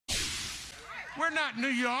We're not New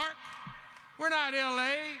York. We're not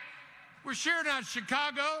LA. We're sure not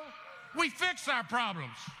Chicago. We fix our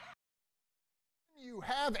problems. You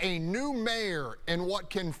have a new mayor in what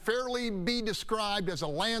can fairly be described as a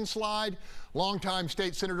landslide. Longtime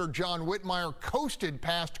State Senator John Whitmire coasted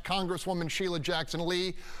past Congresswoman Sheila Jackson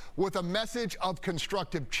Lee with a message of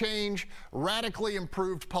constructive change, radically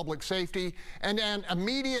improved public safety, and an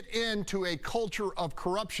immediate end to a culture of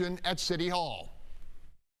corruption at City Hall.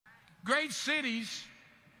 Great cities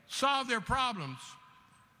solve their problems.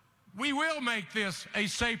 We will make this a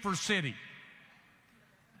safer city.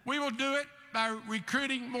 We will do it by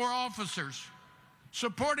recruiting more officers,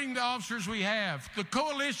 supporting the officers we have, the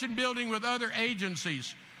coalition building with other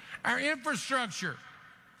agencies. Our infrastructure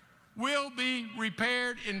will be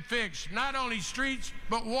repaired and fixed, not only streets,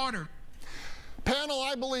 but water. Panel,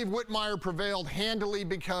 I believe Whitmire prevailed handily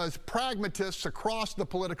because pragmatists across the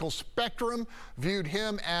political spectrum viewed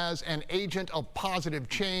him as an agent of positive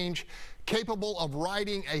change, capable of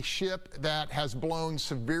righting a ship that has blown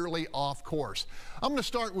severely off course. I'm going to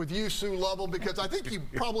start with you, Sue Lovell, because I think you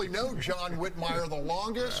probably know John Whitmire the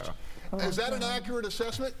longest. Is that an accurate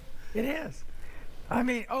assessment? It is. I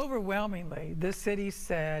mean, overwhelmingly, this city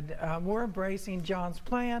said we're embracing John's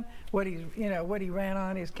plan, what he ran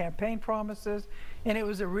on, his campaign promises, and it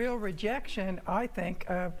was a real rejection, I think,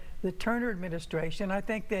 of the Turner administration. I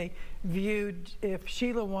think they viewed if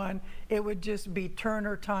Sheila won, it would just be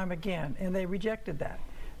Turner time again, and they rejected that.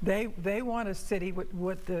 They want a city,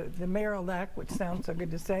 what the mayoral-elect, which sounds so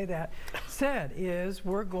good to say that, said is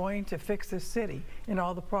we're going to fix this city and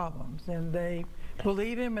all the problems, and they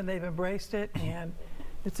believe him and they've embraced it, and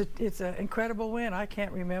it's an incredible win. I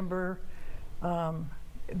can't remember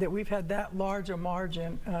that we've had that large a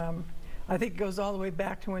margin. I think it goes all the way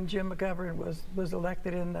back to when Jim McGovern was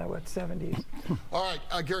elected in the 70s. All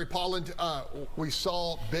right, Gary Polland, we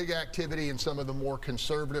saw big activity in some of the more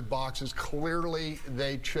conservative boxes. Clearly,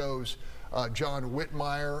 they chose John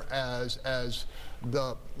Whitmire as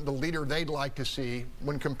the leader they'd like to see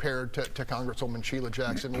when compared to Congresswoman Sheila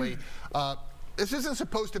Jackson Lee. This isn't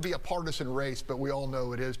supposed to be a partisan race, but we all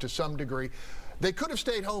know it is to some degree. They could have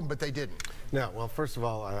stayed home, but they didn't. No, well, first of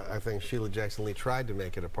all, I think Sheila Jackson Lee tried to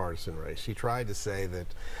make it a partisan race. She tried to say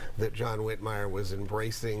that John Whitmire was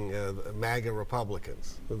embracing MAGA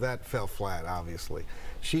Republicans. That fell flat, obviously.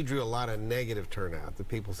 She drew a lot of negative turnout. The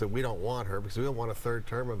people said, we don't want her because we don't want a third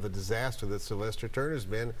term of the disaster that Sylvester Turner's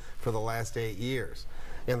been for the last 8 years.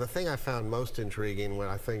 And the thing I found most intriguing, what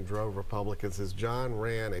I think drove Republicans, is John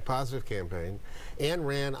ran a positive campaign and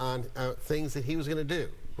ran on things that he was going to do.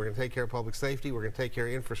 We're going to take care of public safety. We're going to take care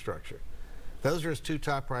of infrastructure. Those are his two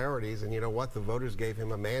top priorities, and you know what? The voters gave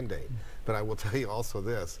him a mandate. But I will tell you also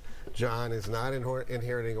this. John is not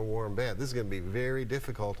inheriting a warm bed. This is going to be very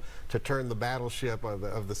difficult to turn the battleship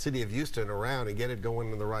of the city of Houston around and get it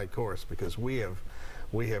going in the right course, because we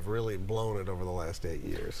have really blown it over the last 8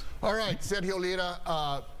 years. All right, Sergio Lira,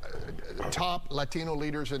 top Latino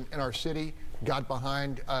leaders in our city got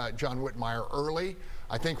behind John Whitmire early.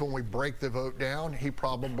 I think when we break the vote down, he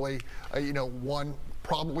probably, won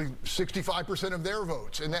probably 65% of their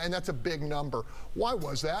votes, and that's a big number. Why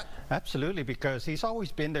was that? Absolutely, because he's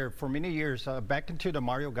always been there for many years. Back into the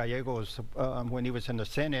Mario Gallegos, when he was in the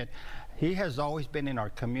Senate, he has always been in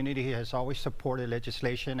our community. He has always supported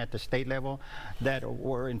legislation at the state level that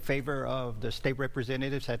were in favor of the state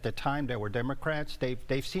representatives at the time that were Democrats.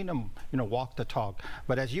 They've seen him, walk the talk.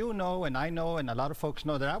 But as you know, and I know, and a lot of folks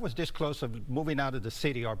know, that I was this close of moving out of the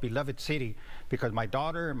city, our beloved city, because my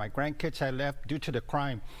daughter and my grandkids had left due to the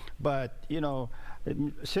crime. But,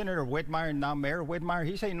 Senator Whitmire, now Mayor Whitmire,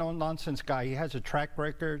 he's a no-nonsense guy. He has a track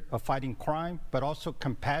record of fighting crime, but also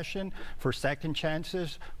compassion for second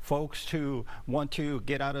chances, folks who want to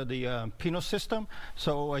get out of the penal system.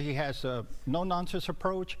 So he has a no-nonsense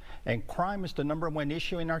approach, and crime is the #1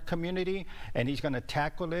 issue in our community, and he's going to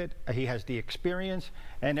tackle it. He has the experience,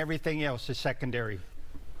 and everything else is secondary.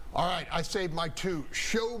 All right, I saved my two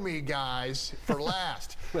show me guys for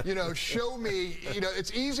last. Show me,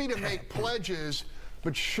 it's easy to make pledges,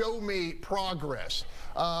 but show me progress.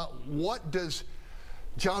 What does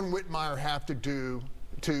John Whitmire have to do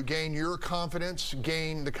to gain your confidence,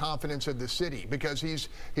 gain the confidence of the city? Because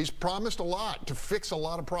he's promised a lot to fix a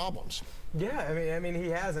lot of problems. Yeah, I mean, he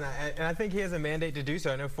has, and I think he has a mandate to do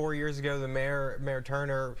so. I know 4 years ago, the Mayor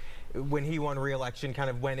Turner, when he won re-election, kind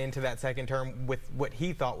of went into that second term with what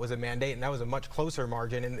he thought was a mandate, and that was a much closer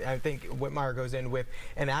margin. And I think Whitmire goes in with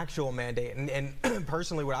an actual mandate. And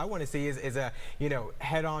personally, what I want to see is a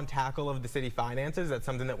head-on tackle of the city finances. That's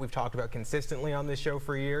something that we've talked about consistently on this show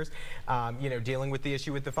for years. Dealing with the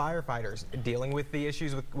issue with the firefighters, dealing with the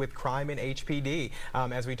issues with crime and HPD.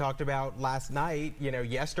 As we talked about last night,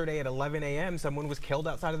 yesterday at 11 a.m., someone was killed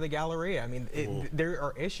outside of the Galleria. I mean, there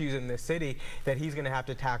are issues in this city that he's going to have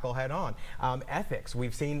to tackle head on. Ethics.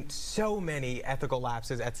 We've seen so many ethical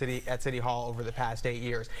lapses at City Hall over the past 8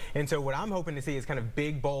 years. And so what I'm hoping to see is kind of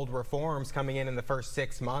big, bold reforms coming in the first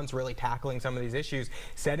 6 months, really tackling some of these issues,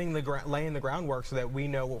 laying the groundwork so that we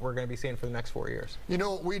know what we're going to be seeing for the next 4 years. You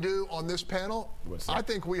know what we do on this panel? I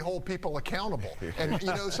think we hold people accountable. And you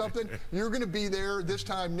know something? You're going to be there this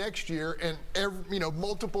time next year, and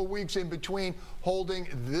multiple weeks in between, holding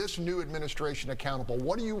this new administration accountable.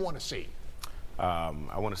 What do you want to see?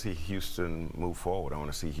 I want to see Houston move forward. I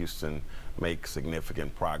want to see Houston make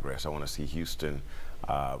significant progress. I want to see Houston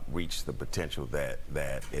reach the potential that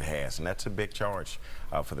it has, and that's a big charge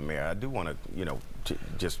for the mayor. I do want to,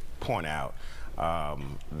 just point out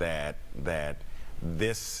that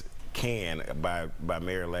this can, by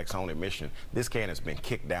Mayor-elect's own admission, this can has been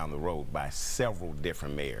kicked down the road by several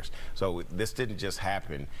different mayors. So this didn't just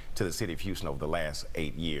happen to the city of Houston over the last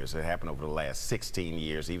 8 years. It happened over the last 16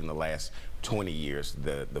 years, even the last 20 years,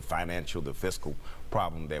 the fiscal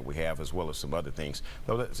problem that we have, as well as some other things.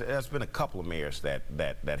 So there's been a couple of mayors that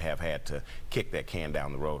have had to kick that can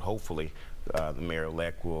down the road. Hopefully, the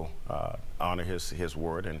mayor-elect will honor his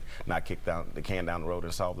word and not kick the can down the road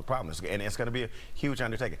and solve the problem. And it's going to be a huge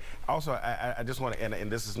undertaking. Also, I just want to,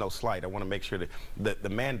 and this is no slight, I want to make sure that the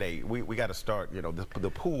mandate, we got to start,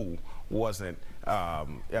 the pool wasn't,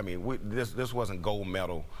 this wasn't gold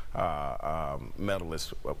medal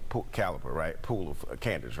medalist caliber, right? Pool of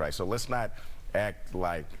candidates, right? So let's not act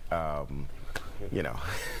like, Well, we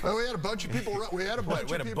had a bunch of people run. We had a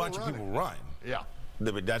bunch of people run. Yeah.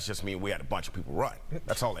 That just means we had a bunch of people run.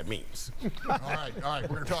 That's all that means. All right.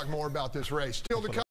 We're going to talk more about this race. Still to come.